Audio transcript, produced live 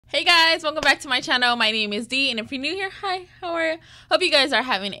Hey guys, welcome back to my channel. My name is Dee, and if you're new here, hi, how are you? Hope you guys are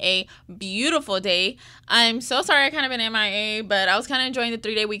having a beautiful day. I'm so sorry I kind of been MIA, but I was kind of enjoying the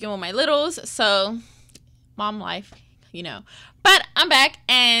 3-day weekend with my littles, so mom life, you know. But I'm back,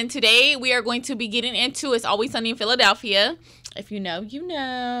 and today we are going to be getting into It's Always Sunny in Philadelphia. If you know, you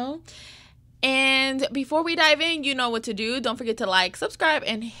know. And before we dive in, you know what to do. Don't forget to like, subscribe,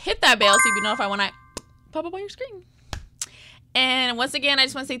 and hit that bell so you be notified when I pop up on your screen. And once again, I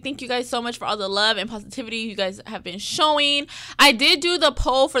just want to say thank you guys so much for all the love and positivity you guys have been showing. I did do the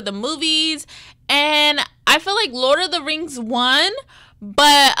poll for the movies, and I feel like Lord of the Rings won,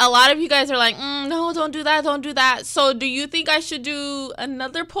 but a lot of you guys are like, no, don't do that, don't do that. So do you think I should do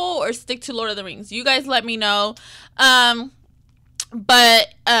another poll or stick to Lord of the Rings? You guys let me know.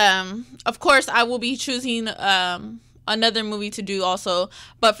 But of course, I will be choosing another movie to do also,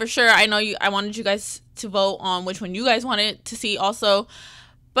 but for sure I wanted you guys to vote on which one you guys wanted to see also.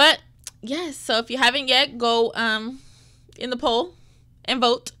 But yes, so if you haven't yet, go in the poll and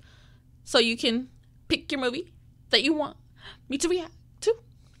vote so you can pick your movie that you want me to react to.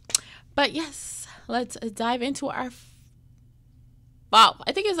 But yes, let's dive into our wow,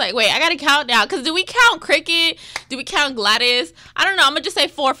 I think it's like, wait, I gotta count now, because do we count Cricket? Do we count Gladys? I don't know. I'm gonna just say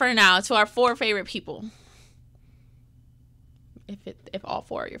 4 for now, to our 4 favorite people, if all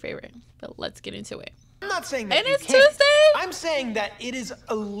 4 are your favorite. But let's get into it. I'm not saying that. And it's Tuesday? I'm saying that it is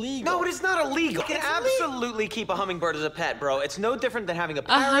illegal. No, it is not illegal. You can absolutely keep a hummingbird as a pet, bro. It's no different than having a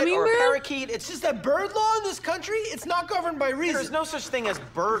parrot or a parakeet. It's just that bird law in this country, it's not governed by reason. There's no such thing as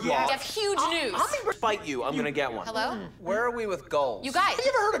bird law. We have huge news. Hummingbird fight you. I'm gonna get one. Hello? Where are we with gulls? You guys. Have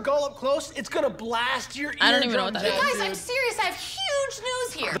you ever heard a gull up close? It's gonna blast your eardrums. I don't even know what that is. You guys, I'm serious. I have huge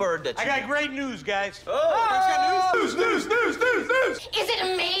news here. Bird that I got great news, guys. Oh, News. Is it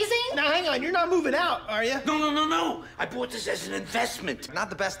amazing? Now hang on, you're not moving out, are you? No. I bought this as an investment. Not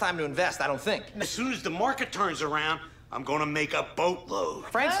the best time to invest, I don't think. As soon as the market turns around, I'm gonna make a boatload.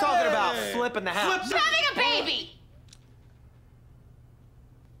 Frank's talking about flipping the house. Having a baby.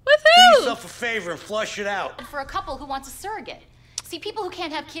 With Do who? yourself a favor and flush it out. For a couple who wants a surrogate. See, people who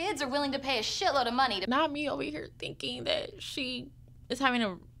can't have kids are willing to pay a shitload of money to... Not me over here thinking that she is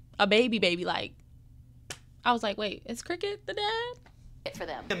having a baby. Like, I was like, wait, is Cricket the dad? for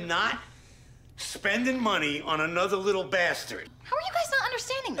them. I'm not spending money on another little bastard. How are you guys not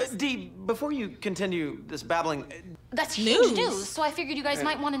understanding this? Dee, before you continue this babbling... That's huge news, so I figured you guys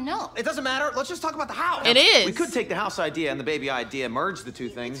might want to know. It doesn't matter. Let's just talk about the house. It is. We could take the house idea and the baby idea, merge the two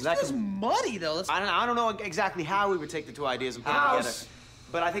things. That is money, though. I don't know exactly how we would take the two ideas and put them together.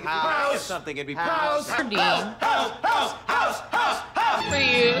 But I think if we could get something, it'd be House. For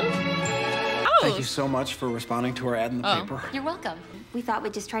you. Thank you so much for responding to our ad in the paper. You're welcome. We thought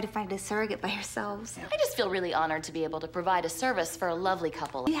we'd just try to find a surrogate by ourselves. I just feel really honored to be able to provide a service for a lovely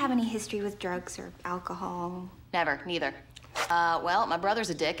couple. Do you have any history with drugs or alcohol? Never, neither. Well, my brother's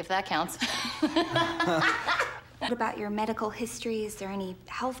a dick, if that counts. What about your medical history? Is there any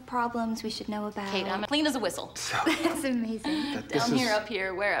health problems we should know about? Kate, I'm clean as a whistle. That's amazing. Down here, up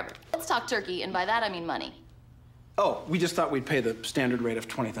here, wherever. Let's talk turkey, and by that I mean money. Oh, we just thought we'd pay the standard rate of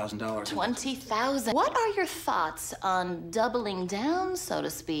 $20,000. $20,000. What are your thoughts on doubling down, so to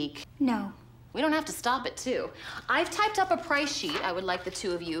speak? No. We don't have to stop it, too. I've typed up a price sheet I would like the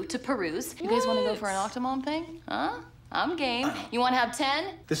two of you to peruse. You guys want to go for an Octomom thing? Huh? I'm game. You want to have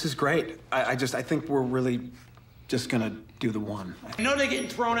 10? This is great. I think we're really just gonna do the one. You know they're getting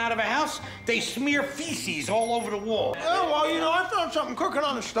thrown out of a house? They smear feces all over the wall. Oh, well, you know, I found something cooking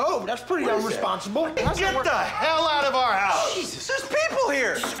on the stove. That's pretty irresponsible. Get the hell out of our house. Jesus, there's people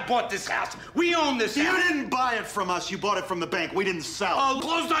here. We bought this house. We own this house. You didn't buy it from us. You bought it from the bank. We didn't sell. Oh,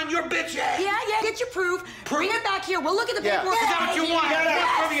 closed on your bitch ass. Yeah, get your proof. Bring it back here. We'll look at the paperwork. Is that what you want?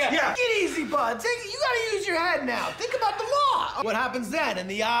 Yeah. Get easy, bud. You gotta use your head now. Think about the law. What happens then? In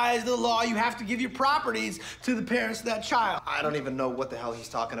the eyes of the law, you have to give your properties to the parents of that child. I don't even know what the hell he's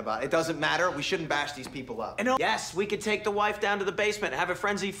talking about. It doesn't matter. We shouldn't bash these people up. Yes, we could take the wife down to the basement and have a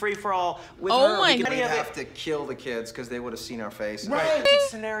frenzy free-for-all with her. Oh my God. God. We'd have to kill the kids because they would have seen our face. Right. There's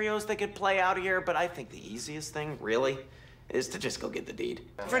scenarios that could play out here, but I think the easiest thing, really, is to just go get the deed.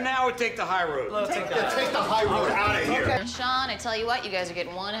 For now, we take the high road. Take the high road out of here. Okay. Sean, I tell you what, you guys are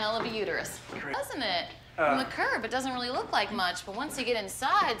getting one hell of a uterus. Doesn't it? From the curb, it doesn't really look like much, but once you get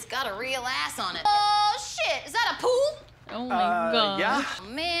inside, it's got a real ass on it. Oh, shit. Is that a pool? Oh my God. Yeah. Oh,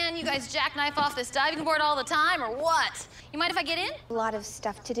 man, you guys jackknife off this diving board all the time, or what? You mind if I get in? A lot of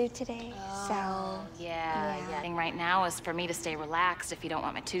stuff to do today, so... Yeah. The thing right now is for me to stay relaxed if you don't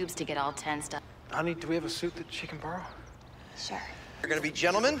want my tubes to get all tensed up. Honey, do we have a suit that she can borrow? Sure. We're gonna be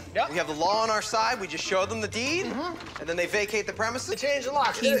gentlemen. Yep. We have the law on our side. We just show them the deed, and then they vacate the premises. They change the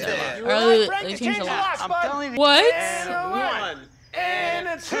locks. They Change the locks, I'm bud. telling you. What? And a 1, and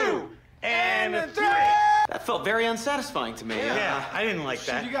a 2, and a 3. That felt very unsatisfying to me. Yeah, I didn't like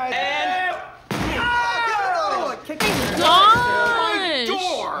that. You guys. Gosh.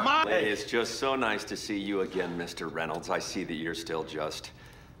 It's just so nice to see you again, Mr. Reynolds. I see that you're still just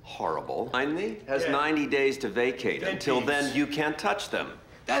horrible. Finally, has 90 days to vacate. Until then, you can't touch them.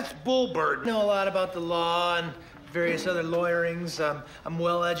 That's bullbird. I know a lot about the law and various other lawyerings. I'm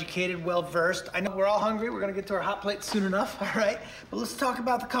well educated, well versed. I know we're all hungry. We're gonna get to our hot plate soon enough, all right? But let's talk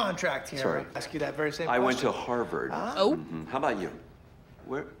about the contract here. Sorry. I'll ask you that very same I question. went to Harvard. Oh. How about you?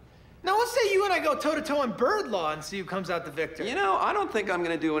 Where? Now let's say you and I go toe-to-toe on bird law and see who comes out the victor. You know, I don't think I'm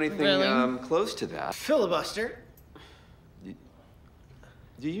going to do anything close to that. Filibuster.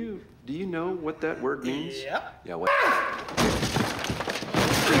 Do you know what that word means? Yep. Yeah. What?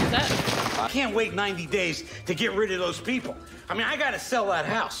 I can't wait 90 days to get rid of those people. I mean, I gotta sell that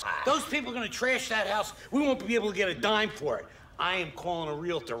house. Those people are gonna trash that house. We won't be able to get a dime for it. I am calling a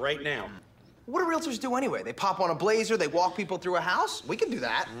realtor right now. What do realtors do anyway? They pop on a blazer, they walk people through a house? We can do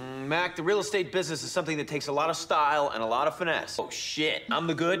that. Mac, the real estate business is something that takes a lot of style and a lot of finesse. Oh, shit. I'm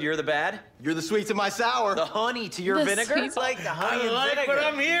the good, you're the bad? You're the sweet to my sour. The honey to your vinegar? sweet- Like the honey and like vinegar. what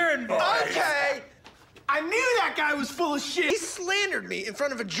I'm hearing, boys. Okay. I knew that guy was full of shit. He slandered me in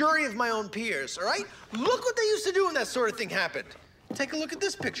front of a jury of my own peers, all right? Look what they used to do when that sort of thing happened. Take a look at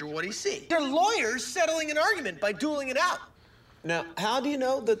this picture. What do you see? They're lawyers settling an argument by dueling it out. Now, how do you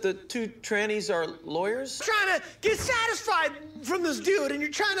know that the two trannies are lawyers? I'm trying to get satisfied from this dude, and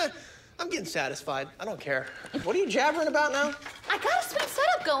you're trying to... I'm getting satisfied. I don't care. What are you jabbering about now? I got a sweet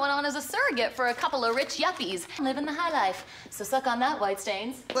setup going on as a surrogate for a couple of rich yuppies living the high life. So suck on that, White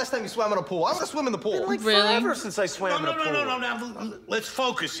Stains. Last time you swam in a pool, I want to swim in the pool. Like Really? forever since I swam in a pool. No. Now, let's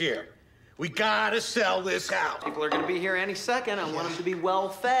focus here. We gotta sell this house. People are gonna be here any second. I want them to be well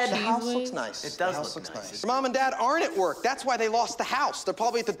fed. The house looks nice. It does The house look looks nice. Your mom and dad aren't at work. That's why they lost the house. They're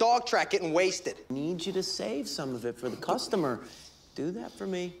probably at the dog track getting wasted. Need you to save some of it for the customer. Do that for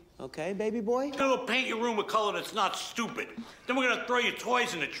me, okay, baby boy? We'll paint your room a color that's not stupid. Then we're gonna throw your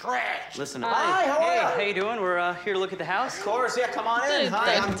toys in the trash. Listen, Hi, how you doing? We're here to look at the house. Of course, yeah, come on in.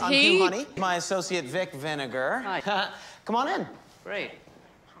 Hi, I'm Tea? Hugh Honey. My associate, Vic Vinegar. Hi. Come on in. Great.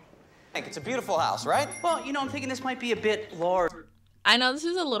 It's a beautiful house, right? Well, you know, I'm thinking this might be a bit large. I know this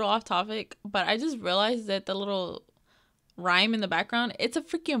is a little off topic, but I just realized that the little rhyme in the background, it's a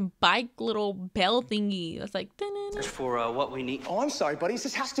freaking bike little bell thingy. That's like... For what we need. Oh, I'm sorry, buddy. Is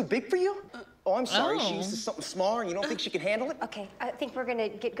this house too big for you? Oh, I'm sorry. Oh. She used to something smaller and you don't think she can handle it? Okay, I think we're gonna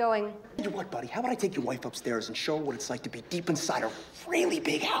get going. You know what, buddy? How about I take your wife upstairs and show her what it's like to be deep inside a really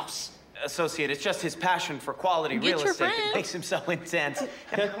big house? Associate, it's just his passion for quality Get real your estate friend. that makes him so intense.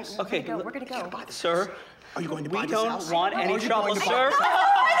 Okay, We're gonna go. sir. Are you going to We buy this don't house? want any Are you trouble, going to sir.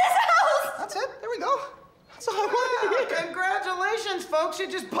 buy- That's it. There we go. That's all I wanted to hear. Congratulations, folks. You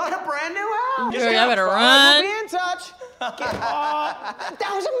just bought a brand new house. Girl, y'all better run. We'll be in touch.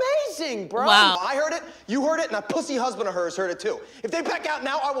 That was amazing, bro. Wow. I heard it, you heard it, and that pussy husband of hers heard it too. If they back out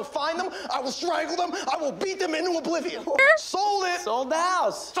now, I will find them, I will strangle them, I will beat them into oblivion. Sold it. Sold the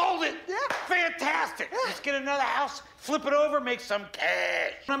house. Sold it. Yeah. Fantastic. Let's get another house, flip it over, make some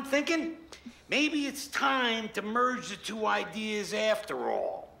cash. I'm thinking maybe it's time to merge the two ideas after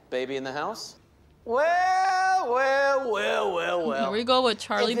all. Baby in the house? Here we go with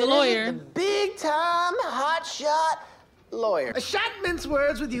Charlie If the it lawyer. isn't the big time hotshot lawyer. I shan't mince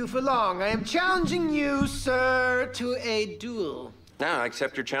words with you for long. I am challenging you, sir, to a duel. No, I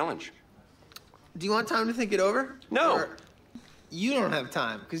accept your challenge. Do you want time to think it over? No. Or you don't have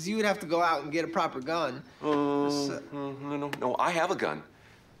time, because you would have to go out and get a proper gun. No, I have a gun.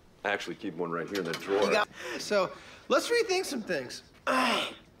 I actually keep one right here in the drawer. So let's rethink some things.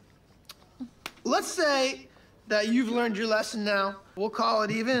 Let's say that you've learned your lesson now. We'll call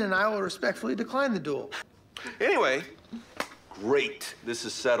it even, and I will respectfully decline the duel. Anyway, great. This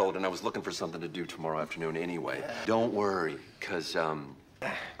is settled, and I was looking for something to do tomorrow afternoon anyway. Don't worry, because I'm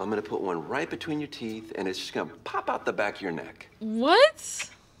going to put one right between your teeth, and it's just going to pop out the back of your neck. What?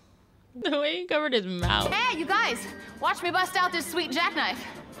 The way he covered his mouth. Hey, you guys, watch me bust out this sweet jackknife.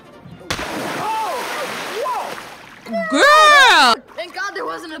 Girl! Thank God there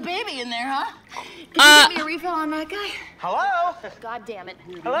wasn't a baby in there, huh? Can you give me a refill on that guy? Hello? God damn it.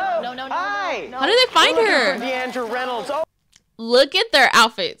 Hello? No. Hi. No. How did they find her? Andrew Reynolds. Oh. Look at their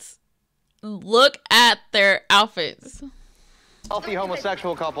outfits. Look at their outfits. Healthy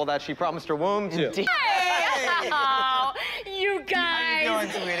homosexual couple that she promised her womb to. Hey! Oh, you guys. How you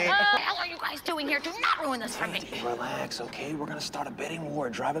doing, sweetie? What the hell are you guys doing doing here? Do not ruin this for me. Relax, okay? We're gonna start a bidding war,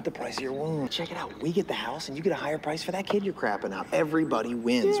 drive up the price of your room. Check it out. We get the house, and you get a higher price for that kid you're crapping out. Everybody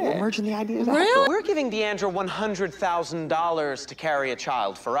wins. Yeah. We're merging the ideas out. Really? We're giving Deandra $100,000 to carry a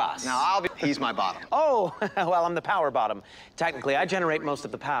child for us. Now, he's my bottom. Oh, well, I'm the power bottom. Technically, I generate most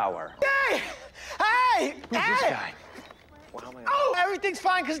of the power. Hey! Hey! Who's this guy? Oh, everything's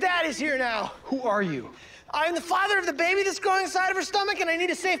fine because Daddy's here now. Who are you? I'm the father of the baby that's growing inside of her stomach, and I need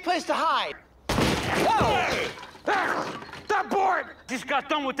a safe place to hide. That board just got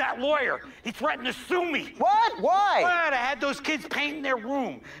done with that lawyer. He threatened to sue me. What? Why? What? I had those kids painting their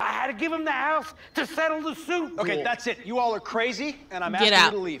room. I had to give him the house to settle the suit. Okay, that's it. You all are crazy, and I'm Get asking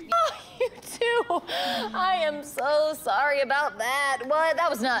out. you to leave. Oh, you too. I am so sorry about that. What? That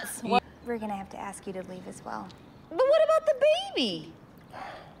was nuts. What? We're gonna have to ask you to leave as well. But what about the baby?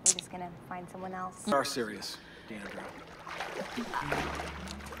 We're just gonna find someone else. We are serious, Deandra.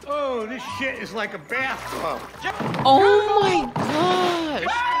 Oh, this shit is like a bathtub. Oh my gosh.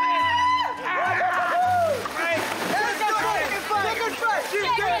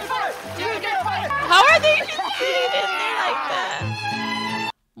 How are they just getting in there like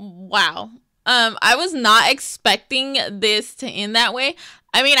that? Wow. I was not expecting this to end that way.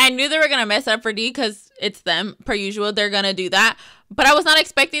 I mean, I knew they were gonna mess up for D because it's them, per usual. They're gonna do that, but I was not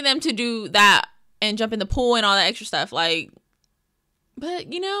expecting them to do that and jump in the pool and all that extra stuff. Like,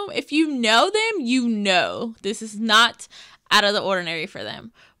 but you know, if you know them, you know this is not out of the ordinary for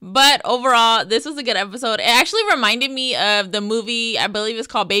them. But overall, this was a good episode. It actually reminded me of the movie, I believe it's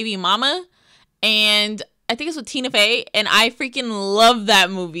called Baby Mama, and I think it's with Tina Fey, and I freaking love that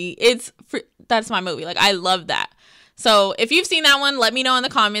movie. That's my movie. Like, I love that. So if you've seen that one, let me know in the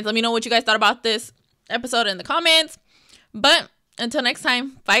comments. Let me know what you guys thought about this episode in the comments. But until next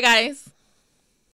time, bye guys.